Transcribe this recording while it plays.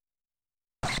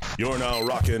You're now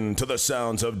rocking to the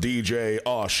sounds of DJ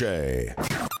O'Shea.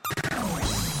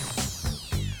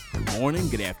 Good morning,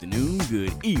 good afternoon,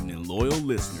 good evening, loyal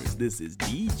listeners. This is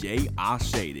DJ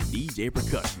O'Shea, the DJ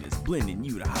percussionist, blending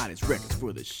you the hottest records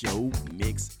for the show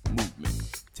mix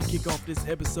movement. To kick off this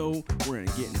episode, we're going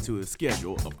to get into the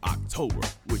schedule of October,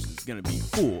 which is going to be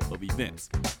full of events.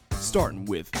 Starting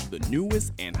with the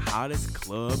newest and hottest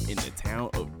club in the town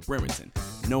of Bremerton,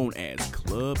 known as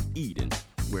Club Eden,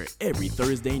 where every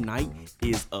Thursday night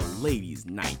is a ladies'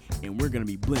 night, and we're going to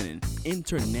be blending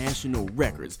international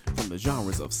records from the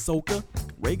genres of soca,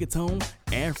 reggaeton,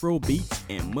 Afrobeat,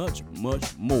 and much,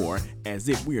 much more, as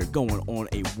if we are going on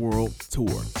a world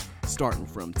tour, starting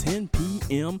from 10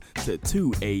 p.m. to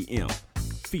 2 a.m.,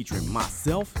 featuring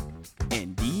myself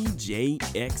and DJ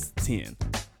X10.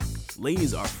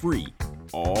 Ladies are free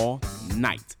all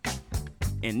night.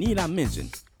 And need I mention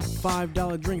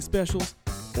 $5 drink specials?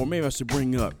 Or maybe I should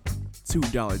bring up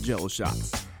 $2 Jello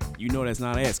shots. You know that's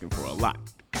not asking for a lot.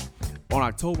 On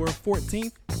October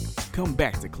 14th, come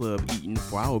back to Club Eden,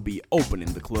 for I will be opening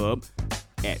the club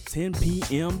at 10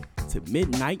 p.m. to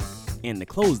midnight. And to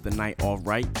close the night off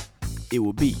right, it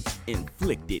will be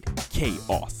Inflicted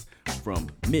Chaos from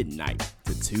midnight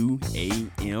to 2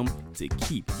 a.m. to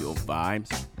keep your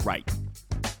vibes right.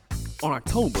 On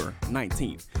October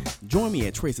 19th, join me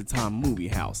at Trace of Time Movie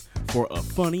House for a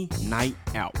funny night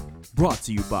out. Brought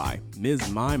to you by Ms.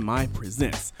 My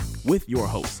Presents with your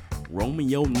host,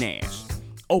 Romeo Nash.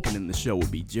 Opening the show will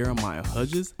be Jeremiah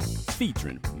Hudges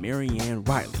featuring Marianne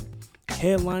Riley.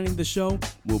 Headlining the show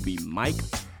will be Mike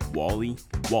Wally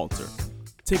Walter.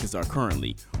 Tickets are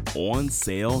currently on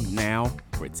sale now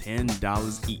for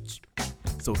 $10 each.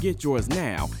 So get yours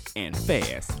now and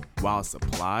fast while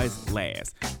supplies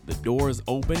last. The doors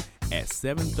open at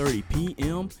 7:30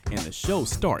 p.m. and the show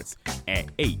starts at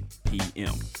 8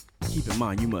 p.m. Keep in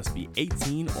mind you must be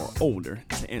 18 or older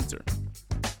to enter.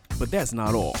 But that's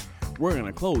not all. We're going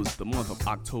to close the month of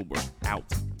October out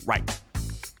right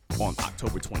on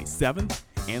October 27th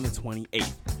and the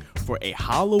 28th for a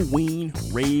Halloween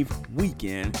rave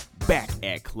weekend back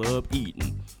at Club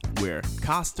Eden, where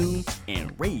costume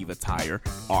and rave attire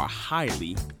are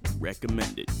highly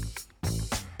recommended.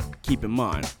 Keep in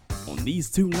mind, on these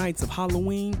 2 nights of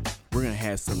Halloween, we're going to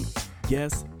have some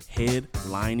guest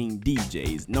headlining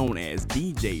DJs known as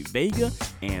DJ Vega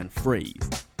and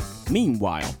Phrase.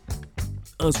 Meanwhile,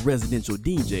 us residential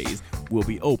DJs will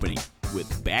be opening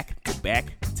with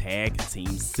back-to-back tag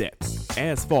team sets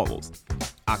as follows.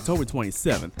 October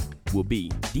 27th will be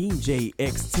DJ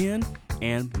X10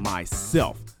 and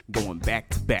myself going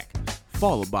back-to-back,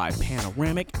 followed by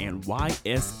Panoramic and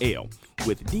YSL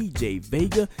with DJ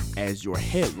Vega as your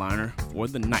headliner for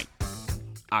the night.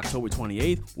 October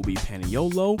 28th will be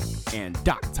Paniolo and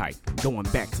Doctype going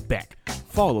back-to-back,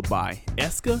 followed by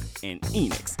Eska and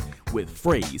Enix with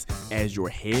Phrase as your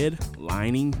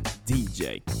headlining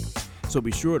DJ. So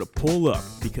be sure to pull up,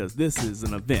 because this is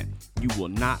an event you will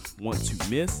not want to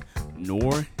miss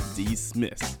nor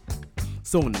dismiss.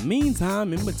 So in the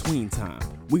meantime, in between time,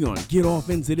 we're going to get off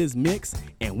into this mix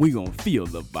and we're going to feel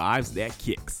the vibes that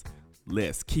kicks.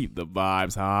 Let's keep the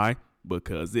vibes high,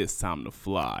 because it's time to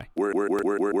fly.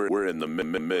 We're in the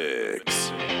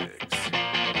mix.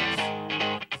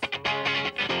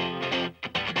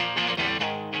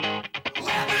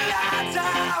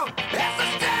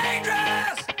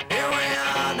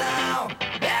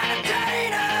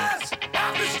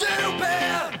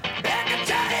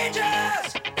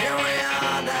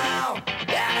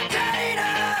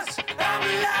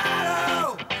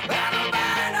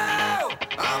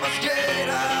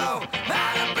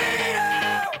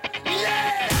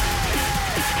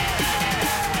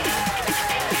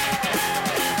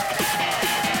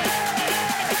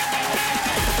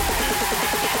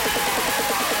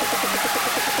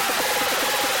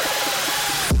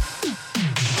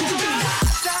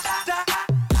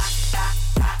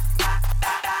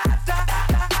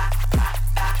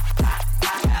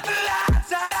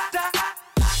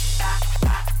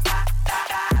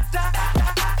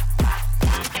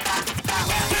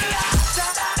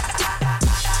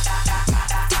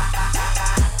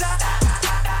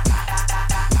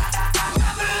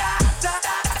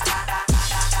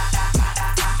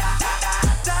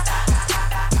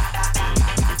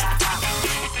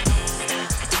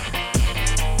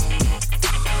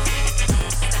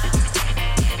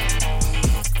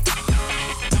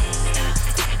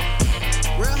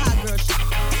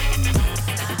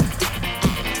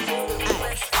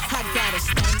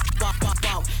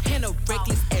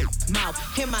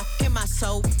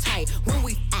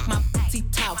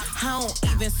 I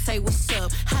don't even say what's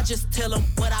up, I just tell them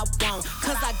what I want.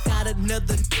 Cause I got enough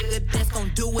another nigga that's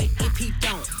gon' do it if he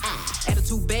don't.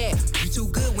 Attitude bad, you too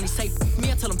good. When he say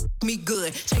me, I tell him me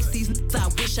good. Chase these niggas, I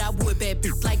wish I would. Bad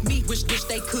bitch like me, wish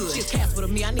they could. She's Casper to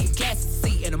me, I need glasses to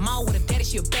see. And a mom with a daddy,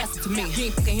 she a bastard to me. He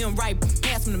ain't fucking him right,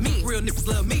 pass him to me. Real niggas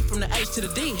love me from the H to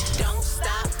the D. Don't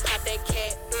stop, pop that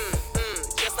cat,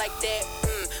 just like that,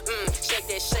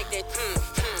 shake that,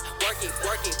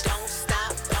 work it, don't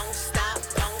stop, don't stop,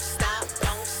 don't stop,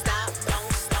 don't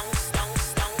stop,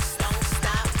 don't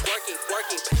stop,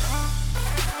 work it.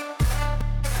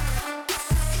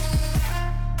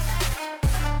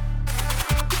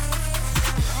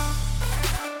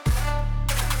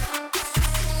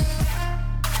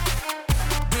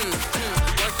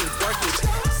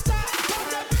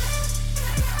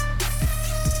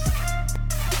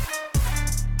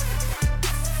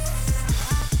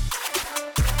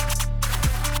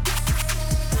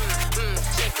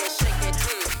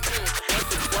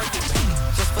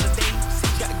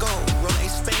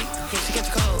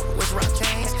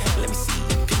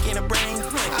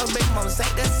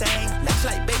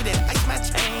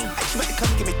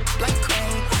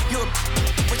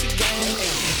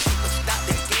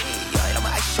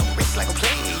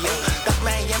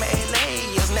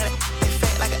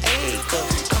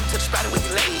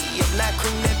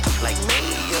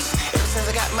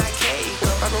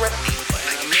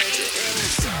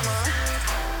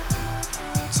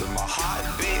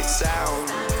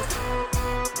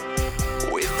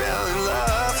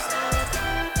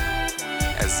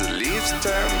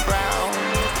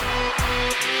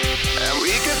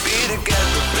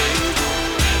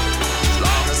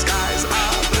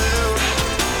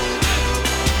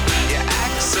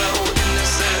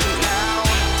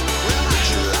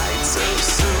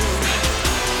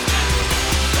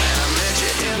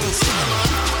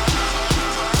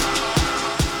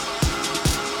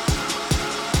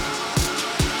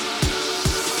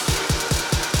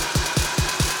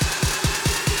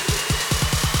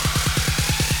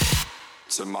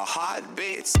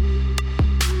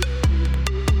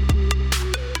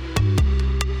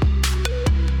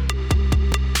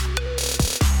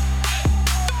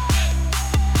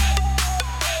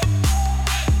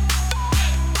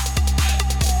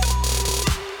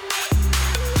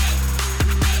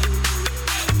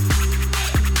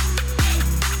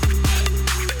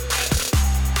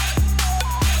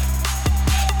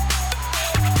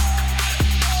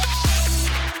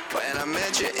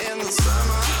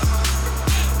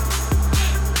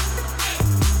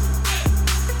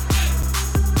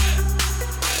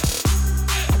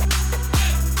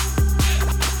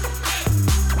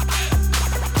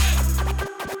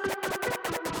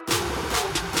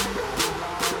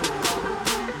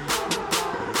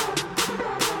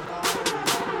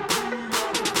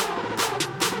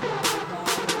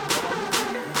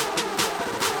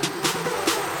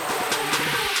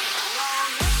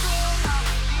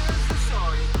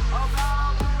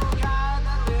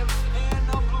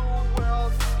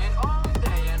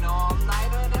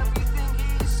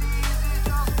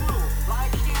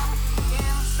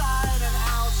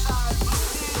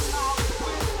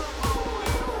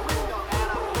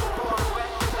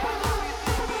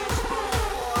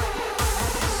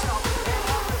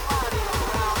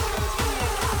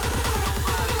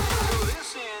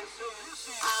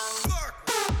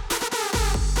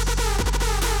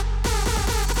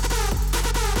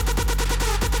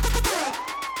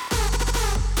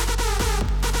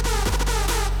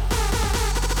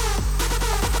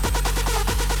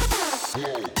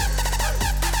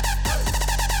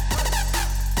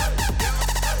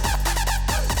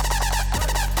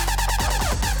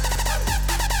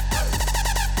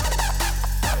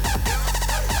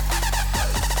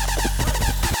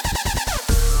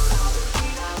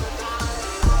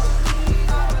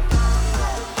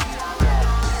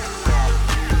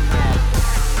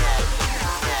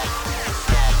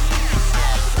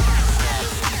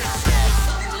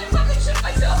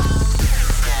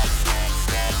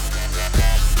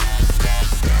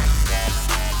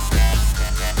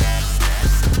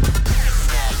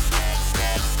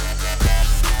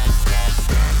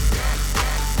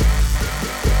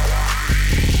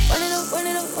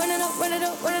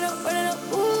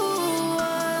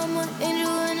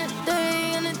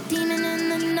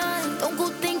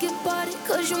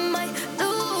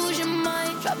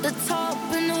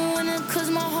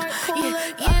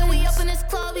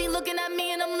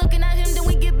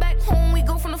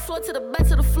 To the back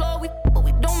to the floor, but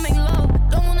we don't make love.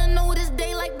 Don't wanna know what this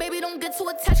day like, baby. Don't get too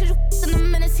attached. Cause you in the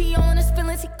minutes, he on his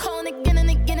feelings, he calling again and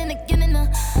again and again and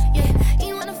yeah.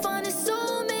 He wanna find his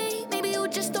soulmate, maybe you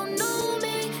just don't know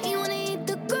me. He wanna eat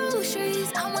the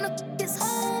groceries, I wanna his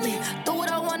homie. Do what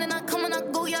I want and I come and I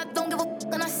go, yeah, I don't give a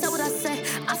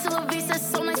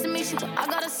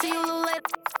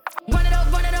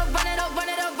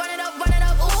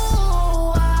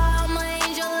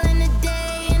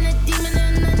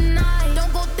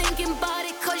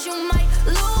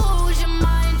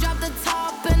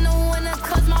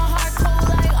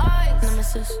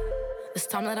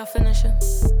time that I finish it.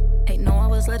 Ain't know I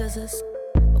was lit as this.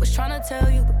 I was trying to tell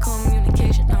you, but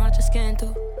communication, now I just can't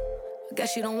do. I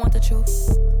guess you don't want the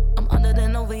truth. I'm under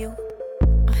then over you.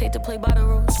 I hate to play by the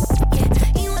rules.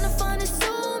 Yeah, you wanna find a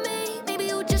soulmate. Maybe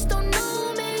you just don't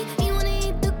know me. You wanna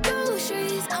eat the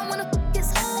groceries. I wanna f***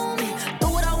 his homie. Do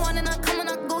what I want and I come and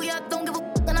I go. Yeah, I don't give a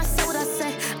f*** and I say what I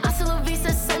say. I still love you,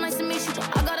 says so nice to meet you,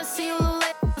 but I gotta see you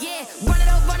later. Yeah, run it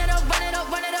up, run it up, run it up,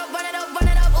 run it up, run it up, run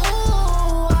it up.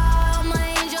 Ooh, I'm an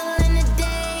angel in the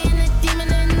day and a demon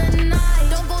in the night.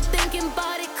 Don't go thinking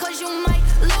about it, cause you might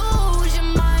lose your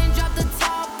mind. Drop the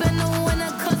top in the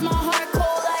winter, cause my heart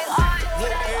cold like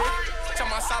ice. Tell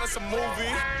my side it's a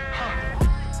movie.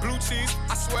 Blue cheese,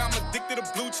 I swear I'm addicted to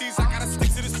blue cheese. I gotta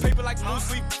stick to this paper like blue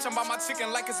sleep. I'm about my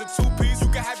chicken like it's a two-piece. You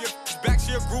can have your back,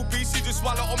 she a groupie. She just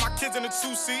swallow all my kids in a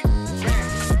two-seat.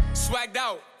 Swagged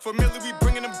out, familiar, we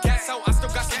bringing them gas out. I still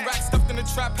got some racks stuffed in the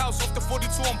trap house. Off the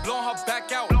 42, I'm blowing her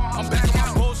back out. I'm back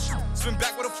on my bullshit, spin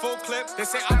back with a full clip. They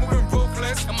say I'm moving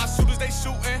ruthless, and my shooters they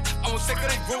shooting. I won't take her,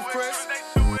 they roof, Chris.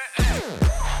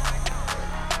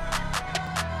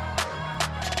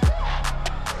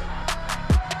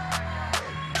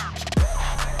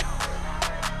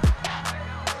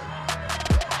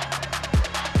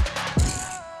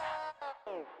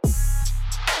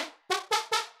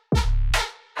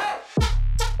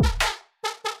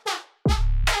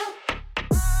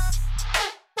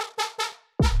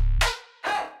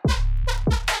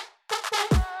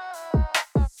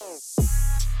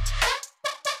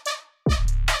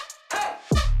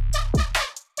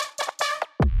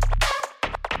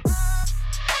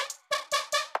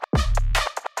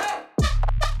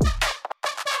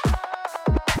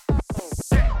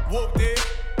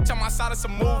 It's a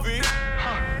movie.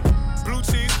 Blue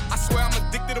cheese, I swear I'm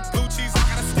addicted to blue cheese. I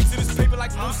gotta stick to this paper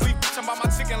like blue sleep. I'm about my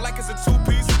chicken like it's a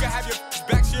two-piece. You can have your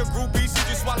back, she a groupie. She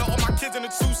just swallow all my kids in a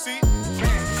two-seat.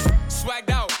 Swagged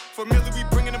out, familiar, we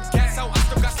bringing them gas out. I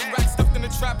still got some racks stuffed in the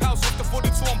trap house. Off the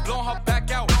 42, I'm blowing her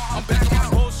back out. I'm back on my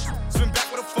bullshit, spin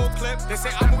back with a full clip. They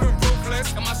say I'm moving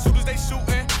ruthless, and my shooters they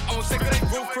shooting. I won't take her, they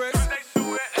roof, Chris.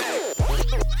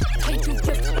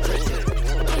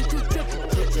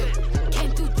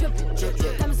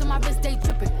 Diamonds on my wrist, they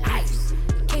dripping. Ice.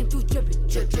 Came through dripping.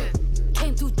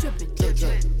 Came through dripping.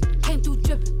 Came through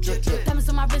dripping. Diamonds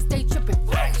on my wrist, they dripping.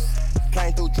 Ice.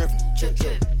 Came through dripping.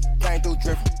 Came through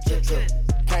dripping.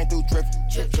 Came through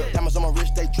dripping. Diamonds on my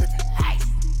wrist, they dripping. Ice.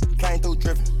 Came through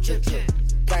dripping.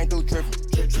 Came through dripping.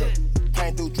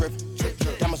 Came through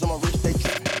dripping. Diamonds on my wrist, they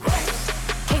dripping.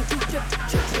 Came through dripping.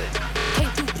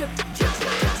 Came through dripping.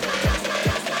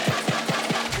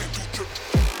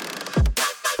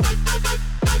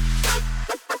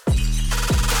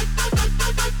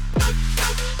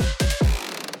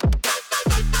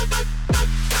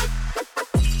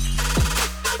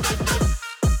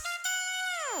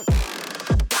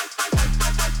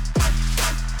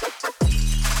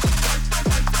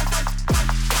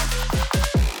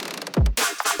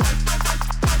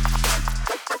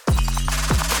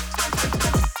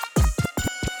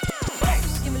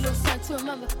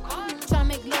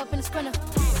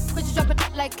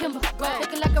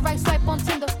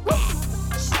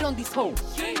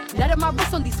 Let my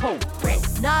wrist on these hoes.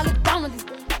 Now I look down on these.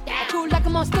 I feel like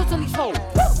I'm on stilts on these hoes.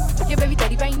 Get baby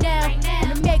daddy right now. In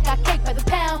the make got cake by the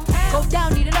pound. Go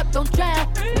down, eat it up, don't drown.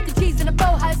 With the cheese in a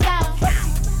bow, how it sound.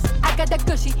 I got that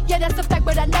gushy, yeah that's a fact,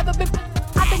 but I never been.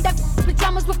 I think that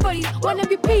pajamas with footies, one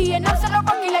MVP, and I'm still a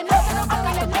rookie like nothing. I'm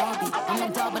like a Barbie. I'm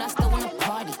a doll, but I still wanna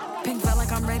party. Pink felt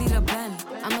like I'm ready to bend.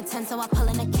 I'm a 10, so I pull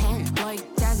in a Ken. Like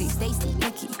Jazzy, Stacy,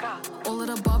 Nikki. All of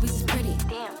the Barbies is pretty.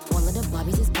 All of the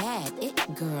Barbies is bad. It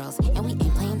girls, and we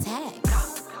ain't playing tag.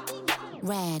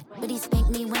 Rad, but he spank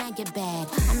me when I get bad.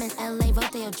 I'm in LA,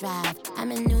 Rodeo Drive.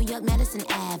 I'm in New York, Madison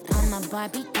Ave. I'm a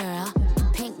Barbie girl.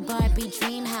 Pink Barbie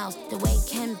dream house. The way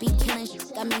Ken be killing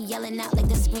shit got me yelling out like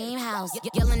the Scream House.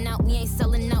 Yelling out, we ain't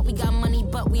selling out. We got money,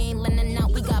 but we ain't lending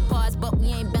out. We got bars, but we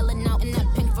ain't belling out. In that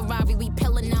pink Ferrari, we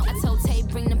pillin' out. I told Tay,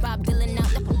 bring the Bob Dylan out.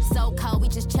 So cold, we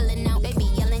just chillin' out. Baby,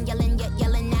 yelling, yet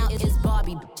yelling out. It's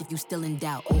Barbie, bitch, if you still in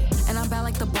doubt. Ooh. And I'm bad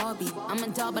like the Barbie. I'm a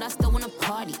doll, but I still wanna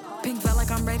party. Pink felt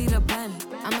like I'm ready to bend.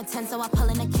 I'm a 10, so I pull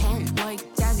in a Ken. Like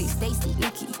Jazzy, Stacy,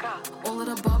 Nikki. All of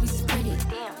the Barbies is pretty.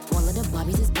 All of the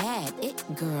Barbies is bad. It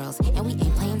girls, and we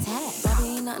ain't playing tag. Bobby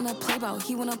ain't nothing to play about.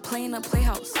 He wanna play in a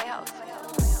playhouse.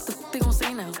 The they gon'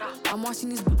 say now? I'm watching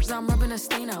these bitches, I'm rubbing a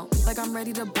stain out. Like I'm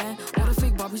ready to bend. All the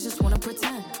fake Barbies just wanna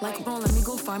pretend. Like, bro, let me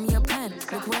go find me a pen.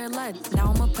 Look where it led.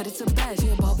 Now I'ma put it to bed. She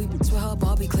a Barbie bitch with her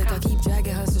Barbie click. I keep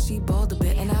dragging her so she bald a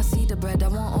bit. And I see the bread, I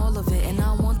want all of it. And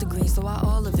I want the green, so I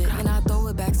all of it. And I throw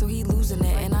it back so he losing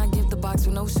it. And I give the box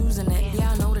with no shoes in it.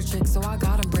 Yeah, I know the trick, so I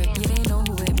got him brick. Yeah, they know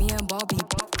who it. Me and Barbie.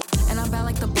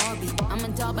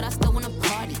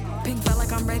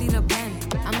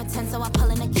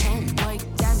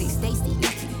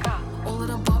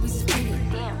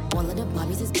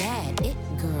 always is bad. It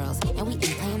girls, and we ain't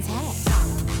playing tag.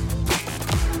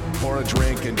 Pour a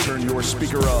drink and turn your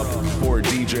speaker up for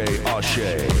DJ Ashe.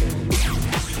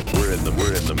 We're in the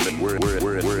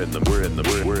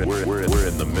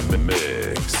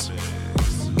mix.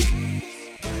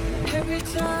 Every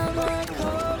time I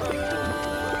come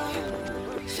around,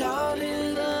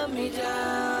 shawty love me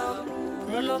down.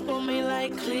 Run up on me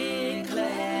like click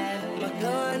clack. My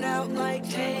gun out like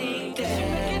take that. She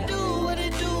make it do what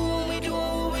it do when we do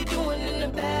what we doing in the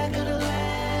back of the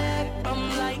lab.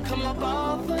 I'm like, come up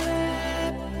off of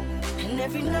that. And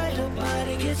every night her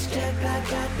body gets jacked. I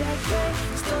got that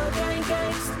gangsta, gang,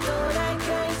 gangsta, that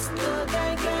gangsta,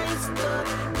 gang, gangsta,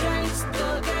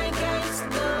 gangsta, gang, gangsta,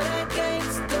 that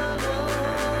gangsta.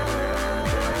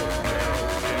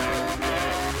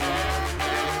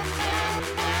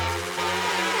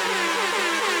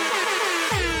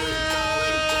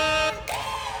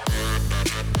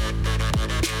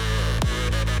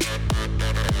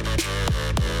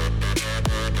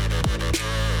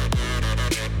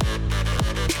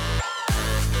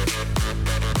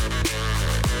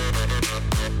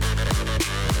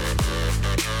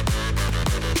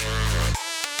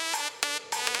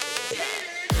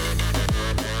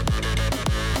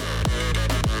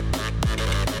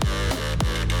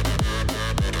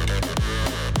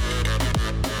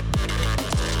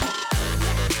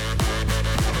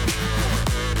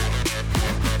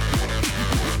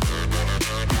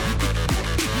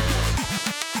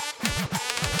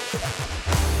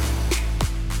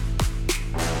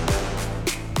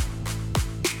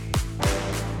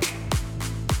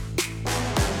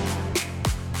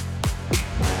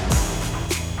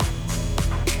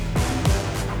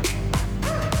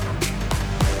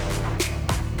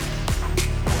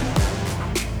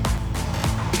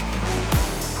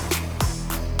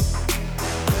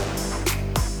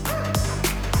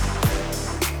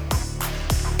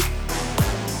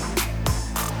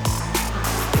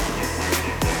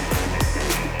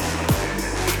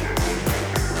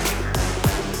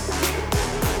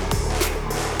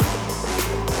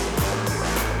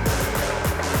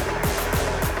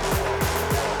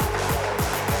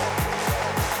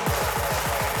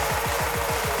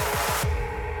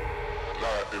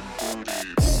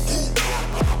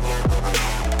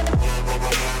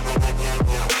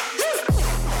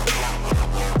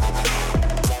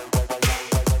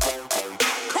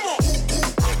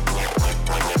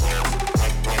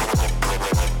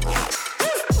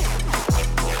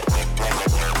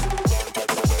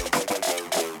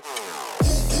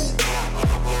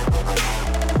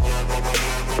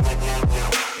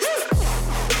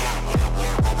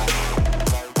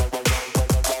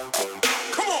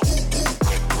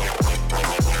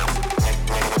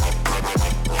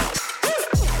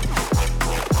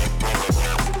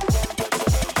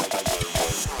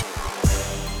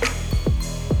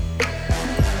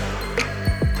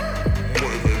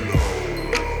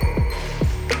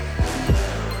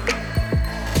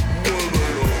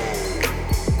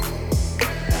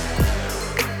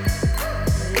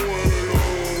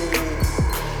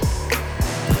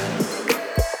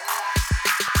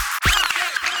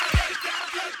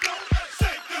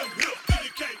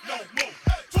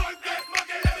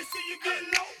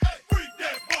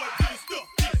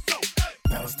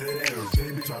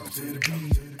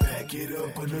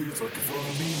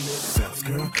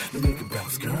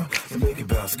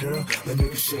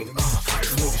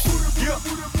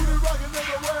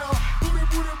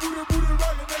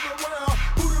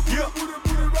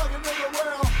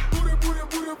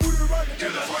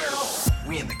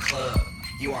 We in the club,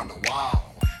 you on the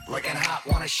wall. Looking hot,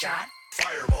 want a shot?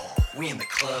 Fireball. We in the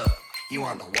club, you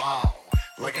on the wall.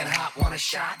 Looking hot, want a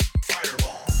shot?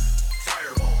 Fireball.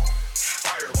 Fireball.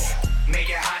 Fireball. Make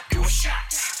it hot, do a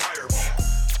shot. Fireball.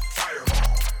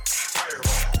 Fireball.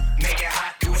 Fireball. Make it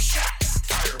hot, do a shot.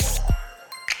 Fireball.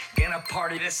 Gonna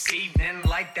party this evening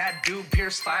like that dude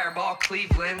Pierce Fireball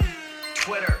Cleveland.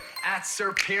 Twitter,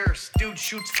 @Sir Pierce. Dude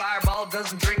shoots fireball,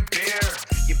 doesn't drink beer.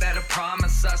 You better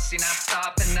promise us you're not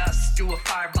stopping us. Do a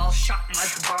fireball shot like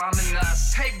a bomb in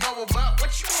us. Hey, Bubble Butt, what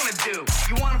you wanna do?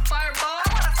 You want a fireball?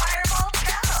 I want a fireball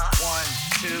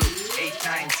too. 1, 2, 8,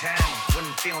 9, 10.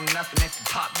 Wouldn't feel nothing if you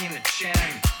popped me in the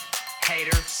chin.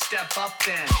 Hater, step up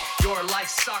then. Your life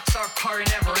sucks, our party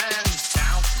never ends.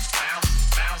 Bounce, bounce,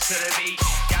 bounce to the beat.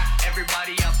 Got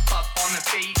everybody up on the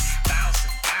feet. Bounce,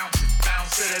 bounce,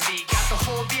 bounce to the beat. Got the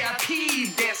whole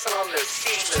VIP dancing on the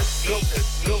scene. Go,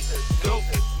 go, go,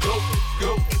 go,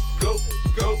 go, go,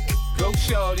 go, go,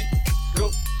 shawty.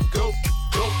 Go, go,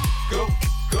 go, go,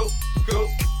 go, go,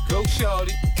 go,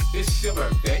 shawty. It's your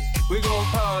birthday. We gon'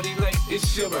 party like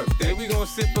it's your birthday. We gon'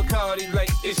 sip Bacardi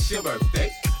like it's your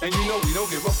birthday. And you know we don't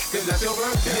give up, cause that's your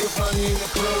birthday. You'll find me in the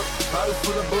club, bottle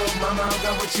full of bug. Mama, I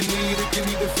got what you need if you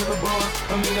need to feel the buzz.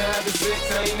 I'm in the having sex,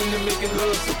 I ain't into making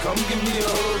love. So come give me a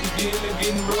hug, you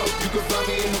getting rough. You can find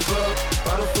me in the club,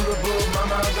 bottle full of bug.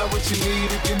 Mama, I got what you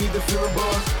need if you need to feel the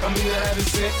buzz. I'm in the having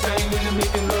sex, I ain't into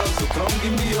making love. So come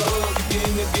give me a hug,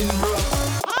 you getting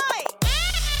rough.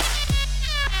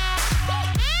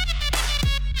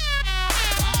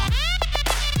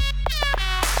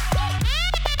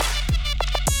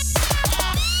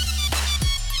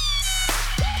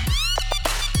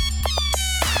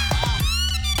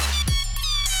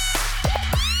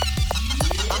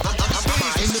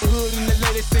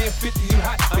 Saying 50, you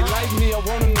hot. They like me, I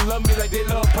want them to love me like they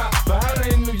love pop. But how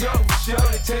they in New York, for sure,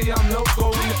 they tell you I'm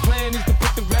local. And the plan is to put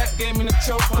the rap game in the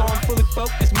choke. I'm fully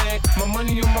focused, man. My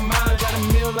money on my mind, got a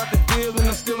meal out the deal, and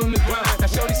I'm still on the grind. Now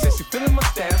shorty says she feeling my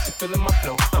style, she feeling my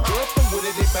flow. I grew up from with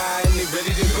it, they buy, and they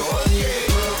ready to go.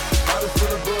 Bottle full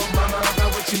of bug, mama, I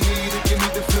got what you need if you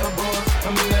need to feel the buzz.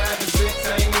 I'm in the having sex,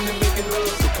 I ain't into making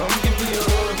love. So come give me a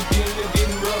hug, you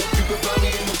getting rough. You can find me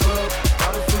in the club.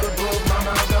 Bottle full of bug,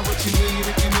 mama, I got what you need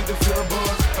if you need to feel the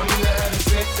buzz. I'm in the having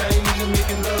sex, I ain't into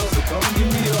making love. So come give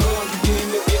me a hug, you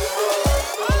getting rough.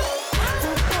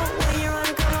 When you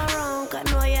run, come around, 'cause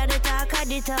know you're the talk of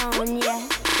the town, yeah.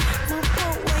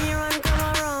 When you run, come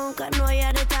around, 'cause know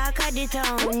you're the talk of the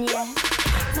town, yeah.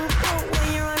 When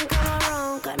you run, come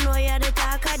around, 'cause know you're the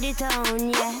talk of the town,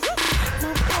 yeah.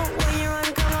 When you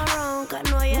run, come around, 'cause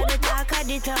know you're the talk of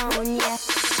the town, yeah.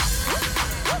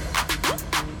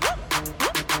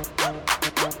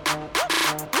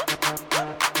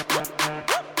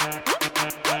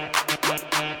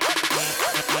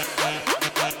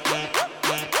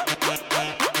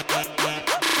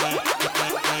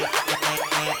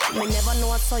 Me never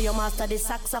know I saw your master the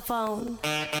saxophone.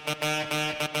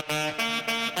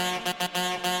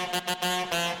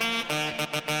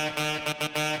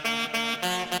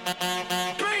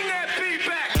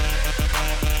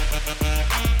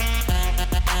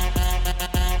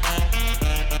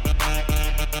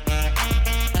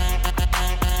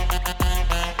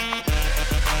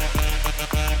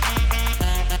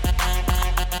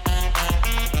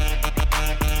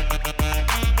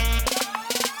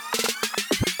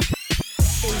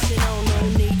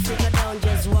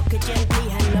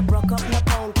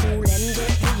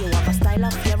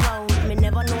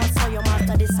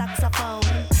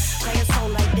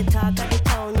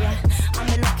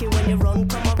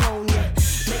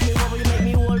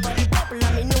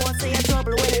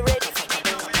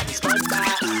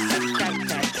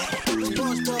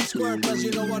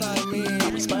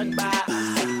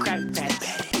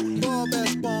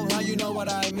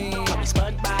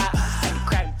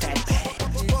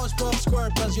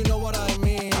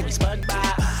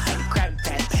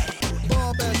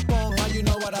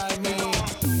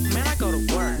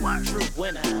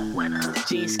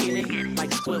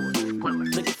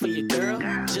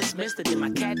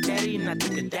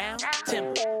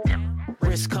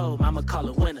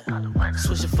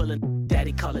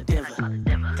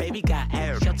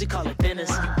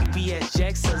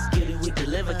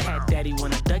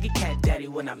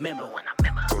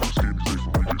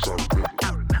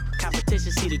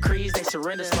 Competition, see the crease, they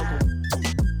surrender.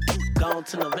 Gone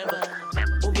to November.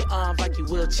 Move your arms like you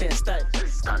wheelchair stunt.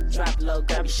 Drop low,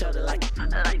 grab your shoulder like.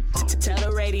 Tell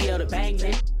the radio to bang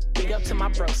it. Big up to my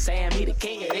bro Sam, he the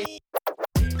king of it.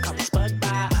 Call me Spud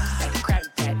Bob, like a Krabby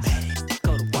Patty.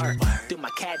 Go to work, do my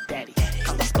cat daddy.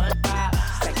 Call me Spud Bob,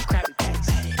 like a Krabby Patty.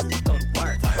 Go to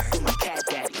work, do my cat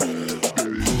daddy.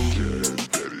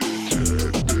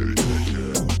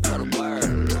 Go to work.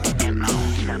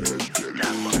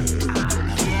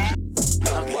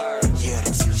 You're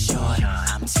too short,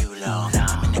 I'm too long.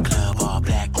 I'm in the club all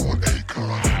black on Acorn.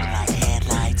 Like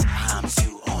headlights, I'm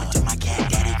too on. Do my cat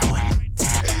daddy going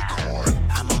Acorn.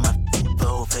 I'm on my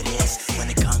boat for this. When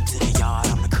it comes to the yard,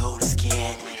 I'm the coolest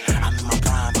kid. I'm in my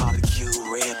prime barbecue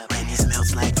rib, and it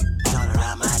smells like all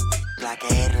around my like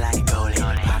a head like a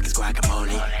goalie. Pockets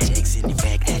guacamole, chicks in the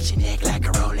back at your neck like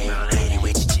a rollie. Lady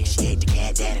with your chick, she ate the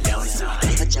cat daddy lonely. So I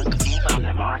leave a junk of feet on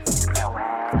the mark.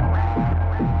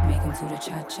 Make him to the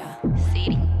cha-cha.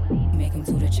 Make him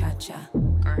to the cha-cha.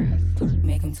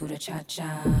 Make him to the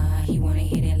cha-cha. He wanna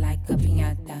hit it like a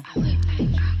piñata.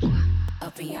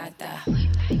 A piñata.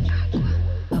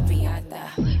 A piñata.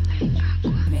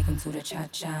 Make him to the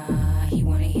cha-cha. He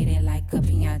wanna hit it like a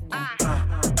piñata.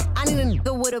 I need a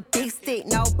nigga with a big stick,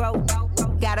 no bro.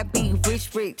 Gotta be rich.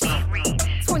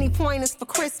 20 pointers for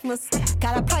Christmas.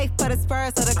 Gotta play for the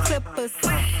Spurs or the Clippers.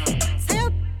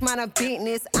 Tell mind a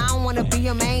business. I don't wanna be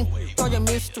your main or your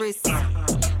mistress.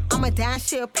 I'm a down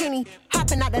shell penny,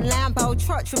 hopping out the Lambo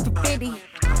truck with the bitty.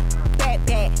 back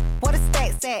back. What a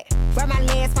stacks at? Grab my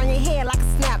legs from your head like a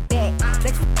snapback.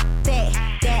 Let you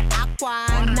that aqua.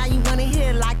 Now you wanna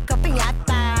hit it like a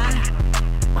piñata.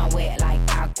 I'm wet like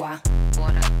aqua.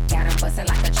 Water. Got him bustin'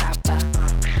 like a chopper.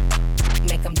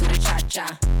 Make him do the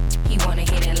cha-cha. He wanna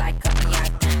hit it like a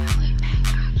piñata.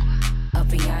 A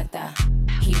piñata.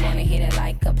 He wanna hit it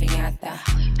like a piñata.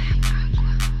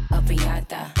 A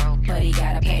piñata. But he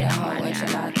gotta pay the whole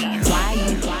enchilada. Why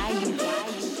you?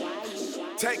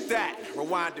 Take that,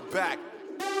 rewind it back.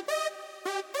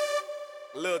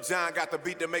 Lil Jon got the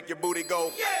beat to make your booty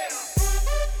go. Yeah.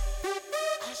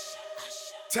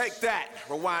 Take that,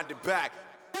 rewind it back.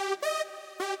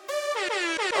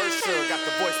 Ursula got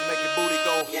the voice to make your booty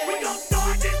go. Yeah. We gon'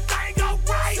 start this thing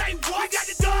alright. Say what? We got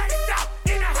the dirty stuff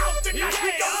in the house tonight. Yeah.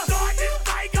 We gon' start this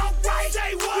thing alright.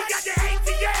 Say what? We got the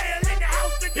ATL in the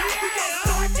house tonight. Yeah. We gon'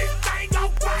 start this thing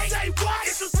alright. Say what?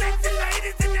 It's some sexy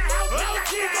ladies in the house tonight.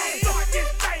 Okay. We gon' start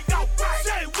this thing alright.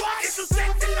 Say what? It's some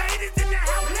sexy ladies in the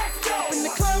house. Let's go. In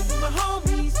the club with my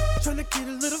homies, tryna get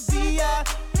a little VI.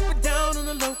 Keep it down on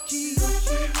the low key.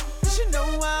 She know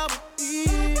how it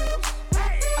feels.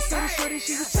 I saw the shorty,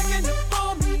 she was checking up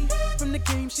on me. From the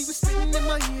game, she was spitting in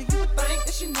my ear. You would think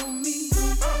that she knew me.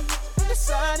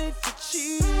 Decided to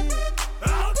cheat.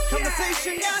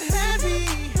 Conversation got heavy.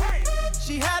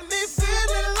 She had me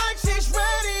feeling like she's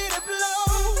ready to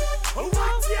blow.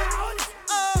 Watch out!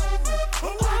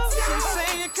 She's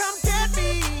saying, come get me.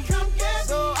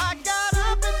 So I got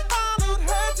up and followed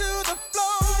her to the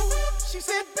floor. She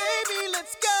said, baby,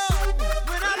 let's go.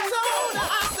 When I told her,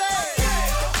 I said,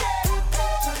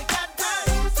 so they got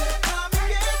down, said, come and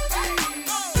get me.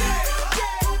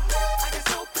 I get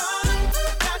so caught up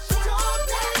that she told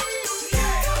me.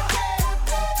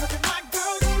 Look at my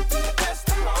girl, you do the best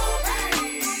of all me.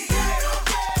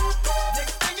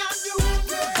 Next thing I knew,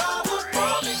 was all the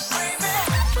rolling, screaming.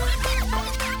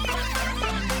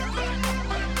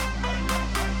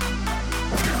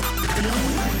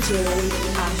 DJ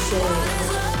Ashe.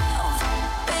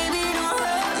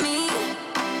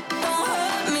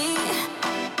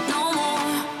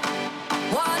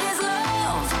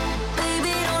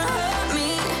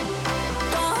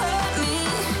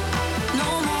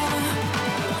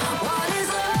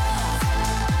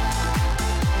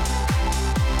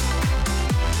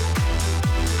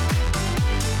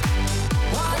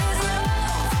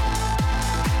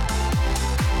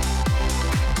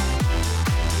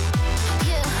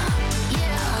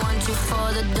 For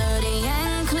the dirty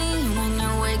and clean, when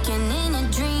you're waking in your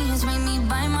dreams, make me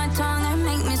bite my tongue and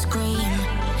make me scream.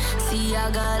 See, I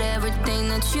got everything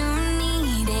that you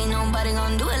need. Ain't nobody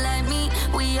gonna do it like me.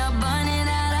 We are burning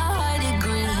at a high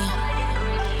degree,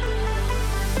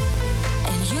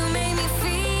 and you make me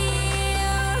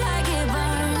feel like it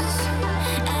burns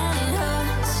and it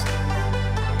hurts.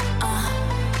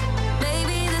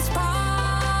 Baby, this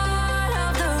part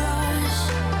of the rush.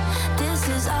 This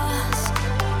is us.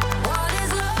 What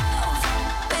is love?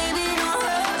 Baby, don't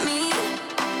hurt me.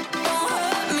 Don't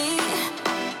hurt me.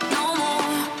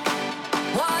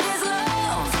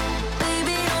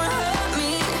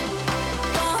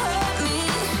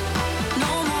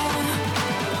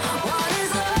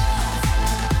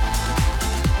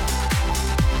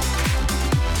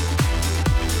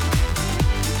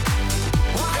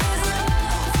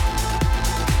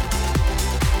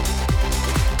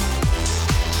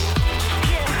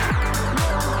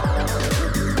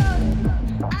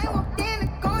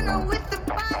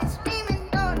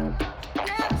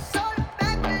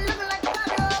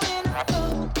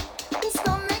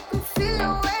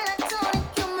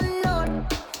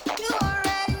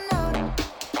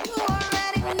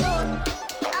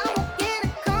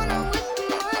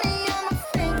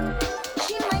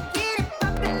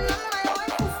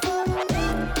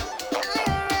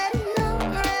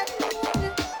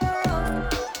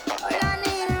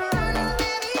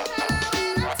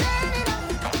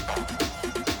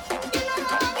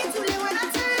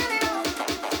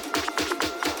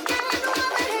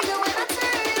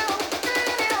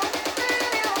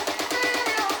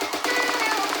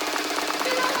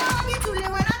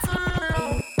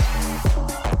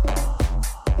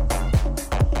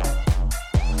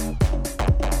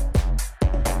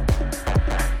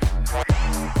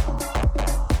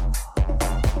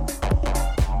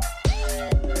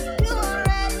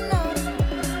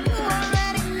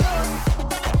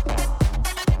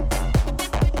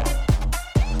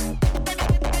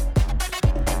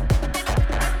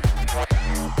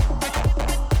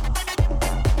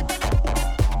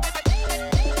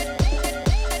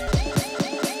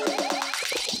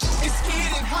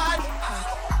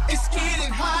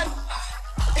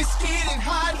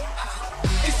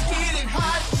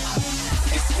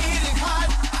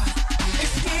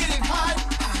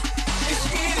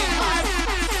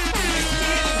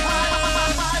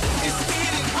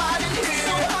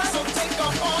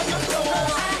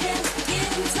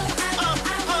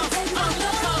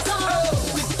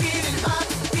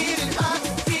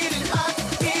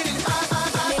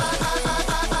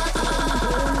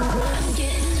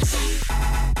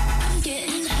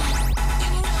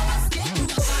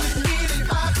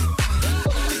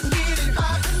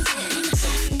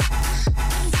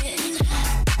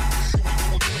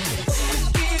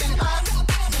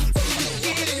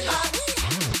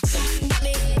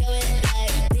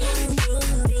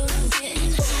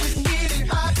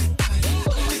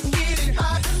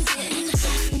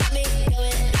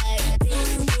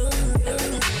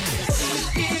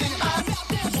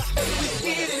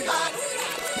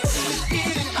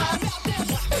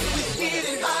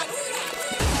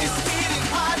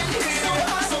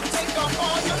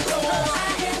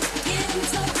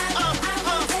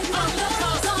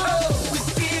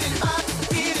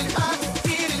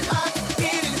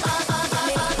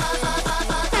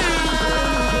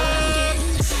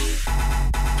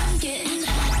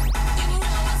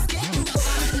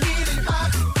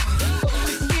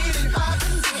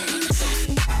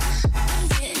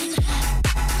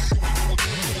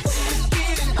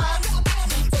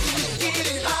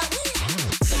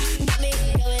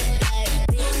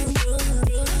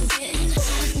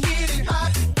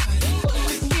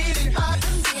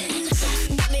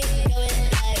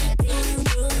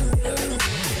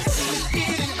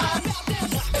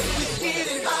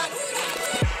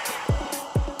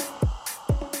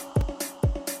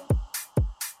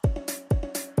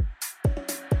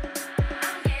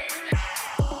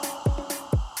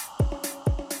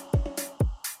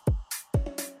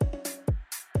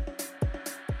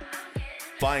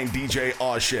 Find DJ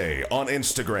Ashe on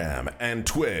Instagram and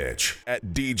Twitch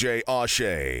at DJ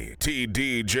Ashe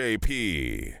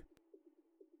TDJP.